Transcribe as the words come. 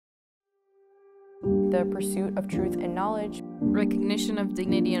the pursuit of truth and knowledge, recognition of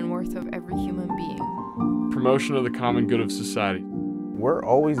dignity and worth of every human being, promotion of the common good of society. We're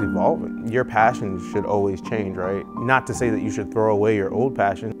always evolving. Your passion should always change, right? Not to say that you should throw away your old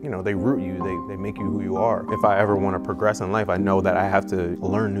passion. You know, they root you, they make you who you are. If I ever want to progress in life, I know that I have to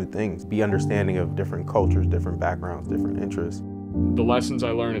learn new things, be understanding of different cultures, different backgrounds, different interests. The lessons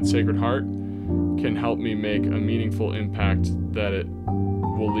I learn at Sacred Heart can help me make a meaningful impact that it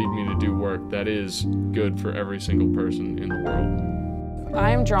will lead me to do work that is good for every single person in the world.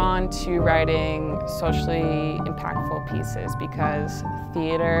 I'm drawn to writing socially impactful pieces because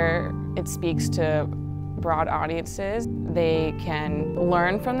theater, it speaks to broad audiences. They can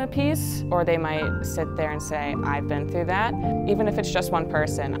learn from the piece, or they might sit there and say, I've been through that. Even if it's just one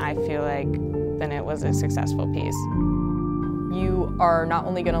person, I feel like then it was a successful piece. You are not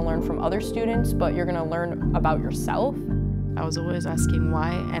only going to learn from other students, but you're going to learn about yourself. I was always asking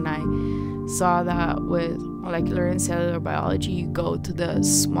why, and I saw that with molecular and cellular biology, you go to the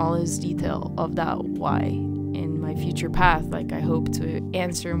smallest detail of that why. In my future path, like I hope to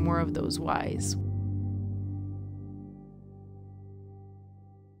answer more of those whys.